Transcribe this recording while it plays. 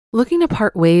Looking to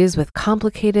part ways with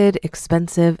complicated,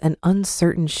 expensive, and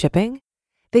uncertain shipping?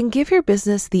 Then give your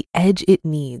business the edge it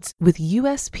needs with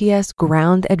USPS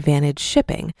Ground Advantage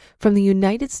shipping from the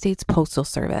United States Postal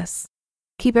Service.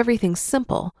 Keep everything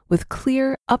simple with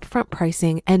clear, upfront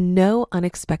pricing and no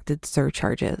unexpected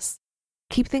surcharges.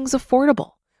 Keep things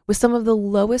affordable with some of the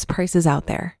lowest prices out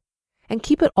there. And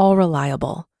keep it all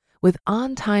reliable with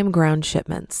on-time ground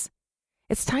shipments.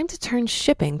 It's time to turn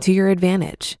shipping to your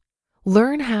advantage.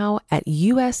 Learn how at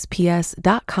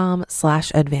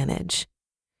USPS.com/advantage.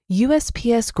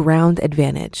 USPS Ground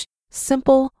Advantage.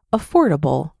 Simple,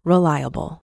 affordable,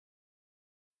 reliable.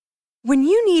 When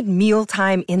you need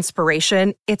mealtime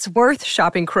inspiration, it's worth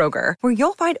shopping Kroger, where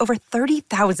you'll find over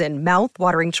 30,000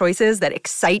 mouth-watering choices that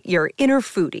excite your inner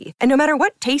foodie. And no matter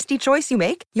what tasty choice you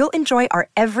make, you'll enjoy our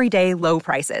everyday low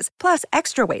prices, plus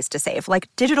extra ways to save, like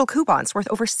digital coupons worth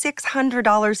over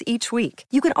 $600 each week.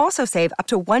 You can also save up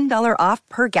to $1 off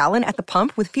per gallon at the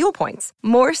pump with fuel points.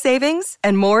 More savings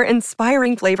and more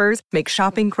inspiring flavors make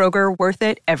shopping Kroger worth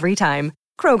it every time.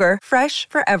 Kroger, fresh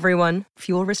for everyone.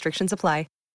 Fuel restrictions apply.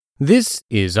 This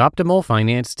is Optimal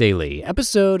Finance Daily,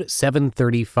 episode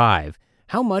 735,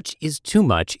 How Much is Too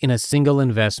Much in a Single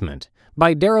Investment,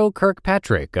 by Darrow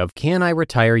Kirkpatrick of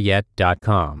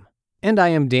CanIRetireYet.com. And I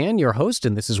am Dan, your host,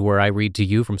 and this is where I read to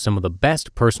you from some of the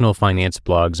best personal finance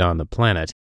blogs on the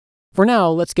planet. For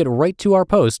now, let's get right to our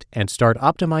post and start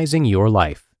optimizing your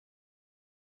life.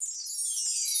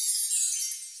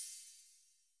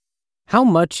 How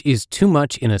Much is Too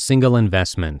Much in a Single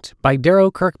Investment, by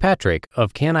Darrow Kirkpatrick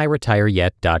of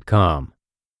CanIRetireYet.com.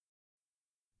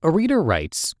 A reader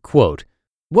writes, quote,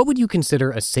 "What would you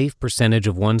consider a safe percentage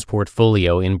of one's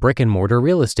portfolio in brick-and-mortar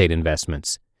real estate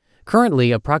investments?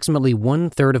 Currently, approximately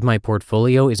 1/3 of my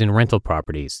portfolio is in rental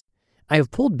properties. I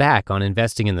have pulled back on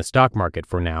investing in the stock market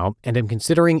for now and am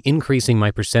considering increasing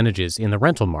my percentages in the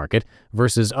rental market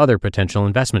versus other potential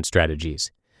investment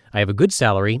strategies. I have a good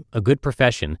salary, a good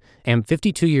profession, am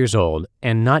 52 years old,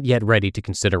 and not yet ready to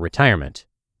consider retirement."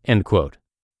 End quote.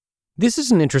 This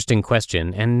is an interesting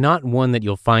question and not one that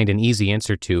you'll find an easy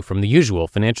answer to from the usual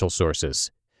financial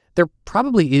sources. There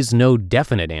probably is no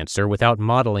definite answer without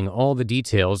modeling all the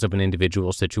details of an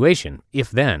individual situation, if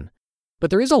then. But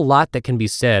there is a lot that can be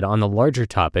said on the larger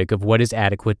topic of what is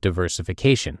adequate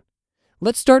diversification.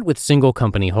 Let's start with single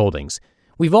company holdings.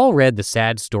 We've all read the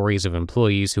sad stories of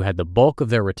employees who had the bulk of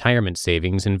their retirement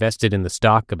savings invested in the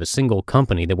stock of a single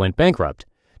company that went bankrupt.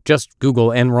 Just Google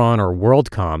Enron or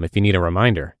WorldCom if you need a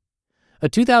reminder. A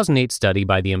 2008 study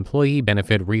by the Employee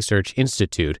Benefit Research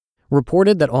Institute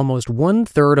reported that almost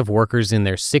 1/3 of workers in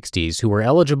their 60s who were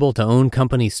eligible to own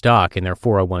company stock in their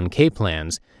 401k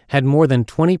plans had more than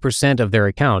 20% of their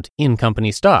account in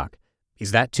company stock.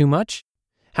 Is that too much?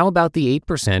 How about the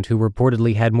 8% who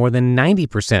reportedly had more than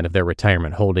 90% of their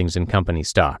retirement holdings in company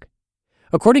stock?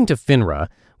 According to FINRA,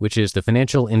 which is the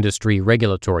Financial Industry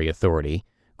Regulatory Authority,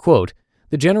 quote,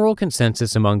 "The general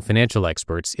consensus among financial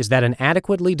experts is that an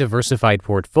adequately diversified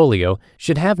portfolio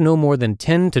should have no more than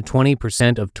 10 to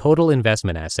 20% of total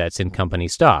investment assets in company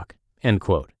stock." End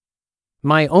quote.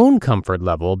 My own comfort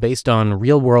level, based on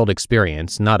real-world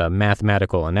experience, not a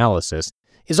mathematical analysis,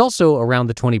 is also around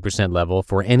the 20% level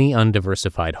for any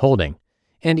undiversified holding.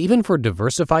 And even for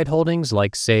diversified holdings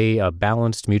like, say, a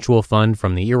balanced mutual fund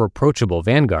from the irreproachable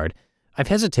Vanguard, I've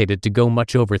hesitated to go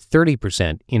much over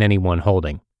 30% in any one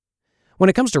holding.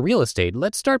 When it comes to real estate,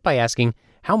 let's start by asking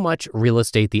how much real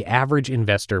estate the average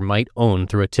investor might own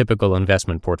through a typical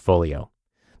investment portfolio.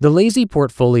 The Lazy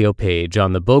Portfolio page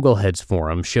on the Bogleheads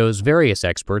forum shows various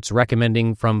experts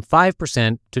recommending from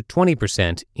 5% to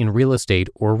 20% in real estate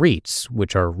or REITs,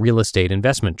 which are real estate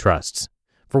investment trusts.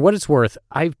 For what it's worth,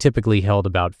 I've typically held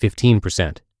about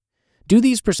 15%. Do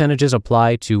these percentages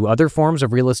apply to other forms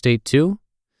of real estate too?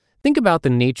 Think about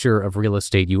the nature of real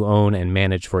estate you own and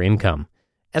manage for income.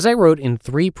 As I wrote in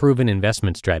 3 Proven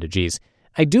Investment Strategies,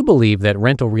 I do believe that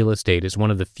rental real estate is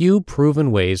one of the few proven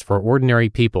ways for ordinary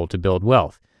people to build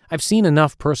wealth. I've seen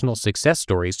enough personal success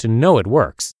stories to know it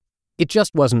works. It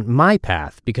just wasn't my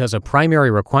path because a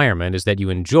primary requirement is that you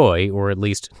enjoy, or at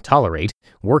least tolerate,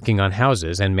 working on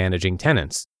houses and managing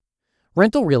tenants.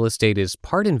 Rental real estate is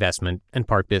part investment and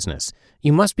part business.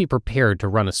 You must be prepared to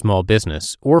run a small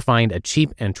business or find a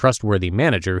cheap and trustworthy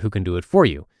manager who can do it for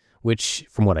you, which,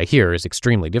 from what I hear, is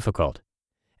extremely difficult.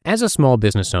 As a small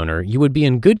business owner, you would be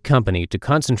in good company to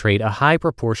concentrate a high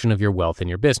proportion of your wealth in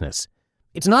your business.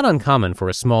 It's not uncommon for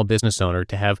a small business owner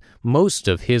to have most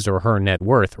of his or her net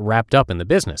worth wrapped up in the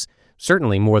business,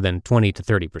 certainly more than 20 to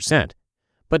 30%.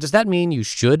 But does that mean you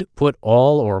should put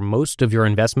all or most of your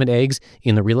investment eggs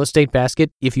in the real estate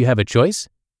basket if you have a choice?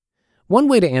 One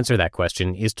way to answer that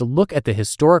question is to look at the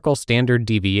historical standard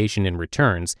deviation in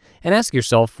returns and ask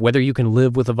yourself whether you can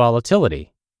live with the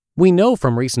volatility. We know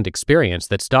from recent experience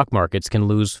that stock markets can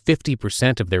lose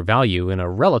 50% of their value in a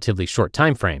relatively short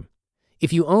time frame.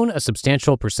 If you own a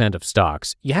substantial percent of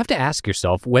stocks, you have to ask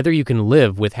yourself whether you can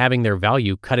live with having their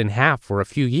value cut in half for a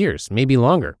few years, maybe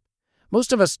longer.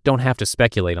 Most of us don't have to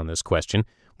speculate on this question.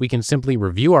 We can simply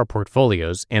review our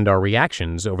portfolios and our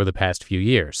reactions over the past few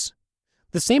years.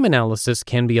 The same analysis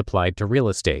can be applied to real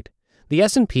estate. The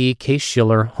S&P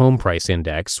Case-Shiller Home Price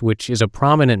Index, which is a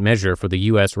prominent measure for the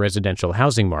U.S. residential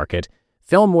housing market,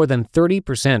 fell more than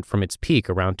 30% from its peak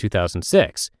around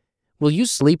 2006. Will you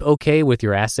sleep okay with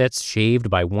your assets shaved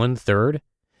by 1/3?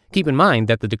 Keep in mind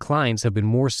that the declines have been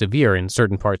more severe in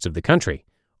certain parts of the country.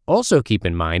 Also keep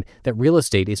in mind that real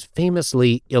estate is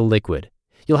famously illiquid.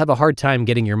 You'll have a hard time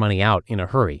getting your money out in a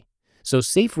hurry. So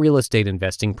safe real estate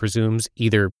investing presumes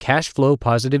either cash flow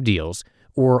positive deals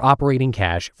or operating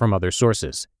cash from other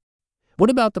sources. What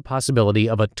about the possibility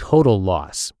of a total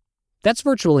loss? That's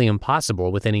virtually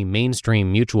impossible with any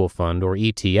mainstream mutual fund or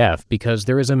ETF because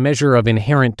there is a measure of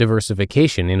inherent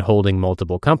diversification in holding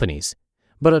multiple companies.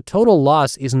 But a total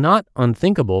loss is not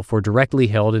unthinkable for directly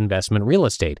held investment real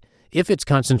estate if it's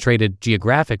concentrated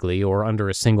geographically or under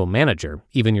a single manager,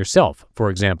 even yourself, for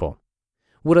example.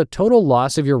 Would a total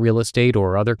loss of your real estate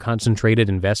or other concentrated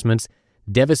investments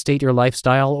devastate your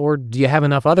lifestyle, or do you have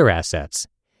enough other assets?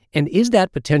 And is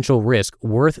that potential risk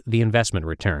worth the investment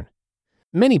return?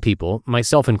 Many people,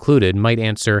 myself included, might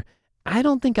answer, I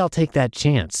don't think I'll take that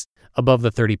chance, above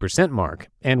the 30% mark,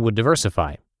 and would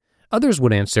diversify. Others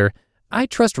would answer, I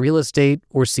trust real estate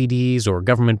or CDs or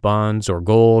government bonds or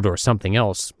gold or something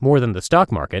else more than the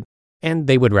stock market, and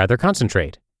they would rather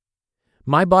concentrate.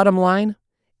 My bottom line?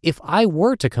 If I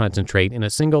were to concentrate in a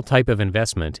single type of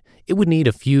investment, it would need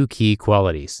a few key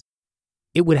qualities.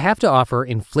 It would have to offer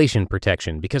inflation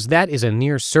protection because that is a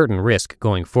near certain risk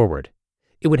going forward.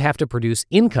 It would have to produce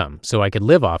income so I could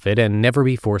live off it and never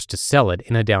be forced to sell it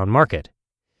in a down market.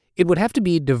 It would have to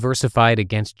be diversified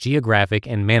against geographic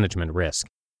and management risk.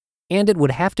 And it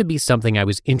would have to be something I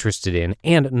was interested in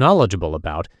and knowledgeable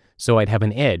about so I'd have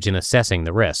an edge in assessing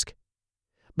the risk.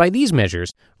 By these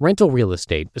measures, rental real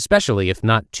estate, especially if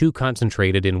not too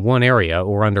concentrated in one area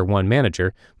or under one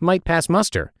manager, might pass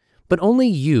muster, but only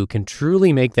you can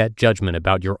truly make that judgment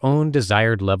about your own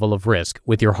desired level of risk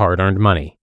with your hard-earned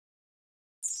money.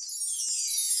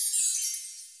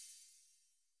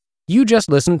 You just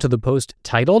listened to the post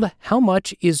titled, How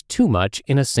Much is Too Much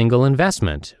in a Single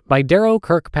Investment? By Darrow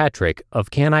Kirkpatrick of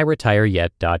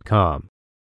CanIRetireYet.com.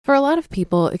 For a lot of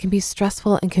people, it can be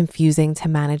stressful and confusing to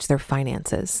manage their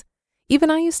finances.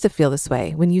 Even I used to feel this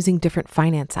way when using different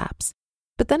finance apps.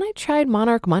 But then I tried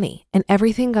Monarch Money and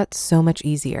everything got so much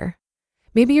easier.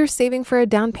 Maybe you're saving for a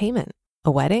down payment, a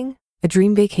wedding, a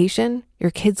dream vacation, your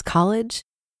kids' college.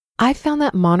 I found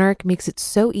that Monarch makes it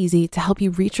so easy to help you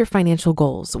reach your financial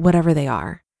goals, whatever they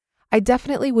are. I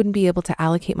definitely wouldn't be able to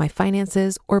allocate my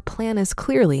finances or plan as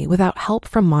clearly without help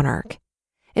from Monarch.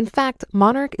 In fact,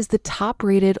 Monarch is the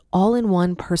top-rated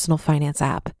all-in-one personal finance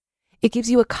app. It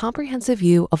gives you a comprehensive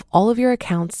view of all of your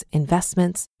accounts,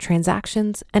 investments,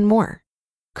 transactions, and more.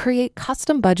 Create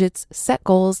custom budgets, set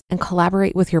goals, and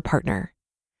collaborate with your partner.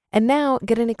 And now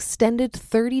get an extended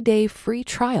 30-day free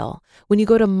trial when you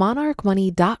go to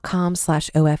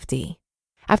monarchmoney.com/OFD.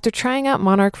 After trying out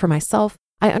Monarch for myself,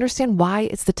 I understand why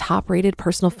it's the top-rated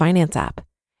personal finance app.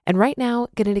 And right now,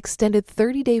 get an extended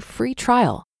 30-day free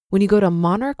trial when you go to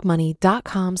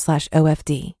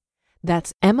monarchmoney.com/OFD.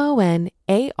 That's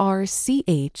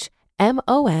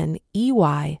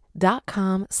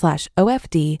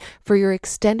monarchmoney.com/OFD for your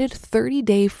extended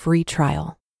 30-day free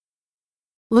trial.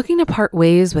 Looking to part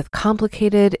ways with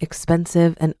complicated,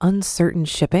 expensive, and uncertain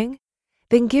shipping?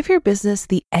 Then give your business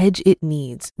the edge it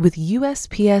needs with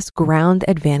USPS Ground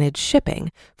Advantage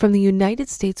shipping from the United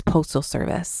States Postal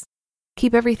Service.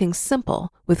 Keep everything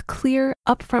simple with clear,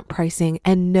 upfront pricing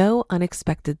and no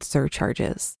unexpected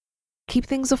surcharges. Keep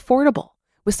things affordable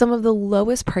with some of the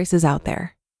lowest prices out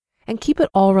there. And keep it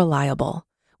all reliable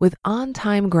with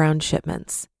on-time ground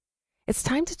shipments. It's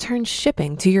time to turn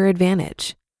shipping to your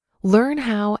advantage. Learn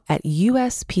how at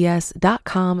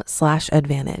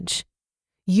USPS.com/advantage.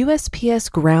 USPS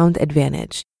Ground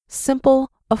Advantage. Simple,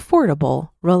 affordable,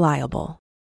 reliable.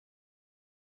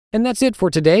 And that's it for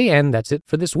today, and that's it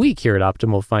for this week here at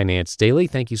Optimal Finance Daily.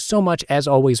 Thank you so much, as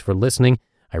always, for listening.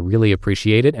 I really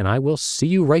appreciate it, and I will see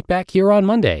you right back here on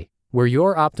Monday, where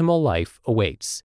your optimal life awaits.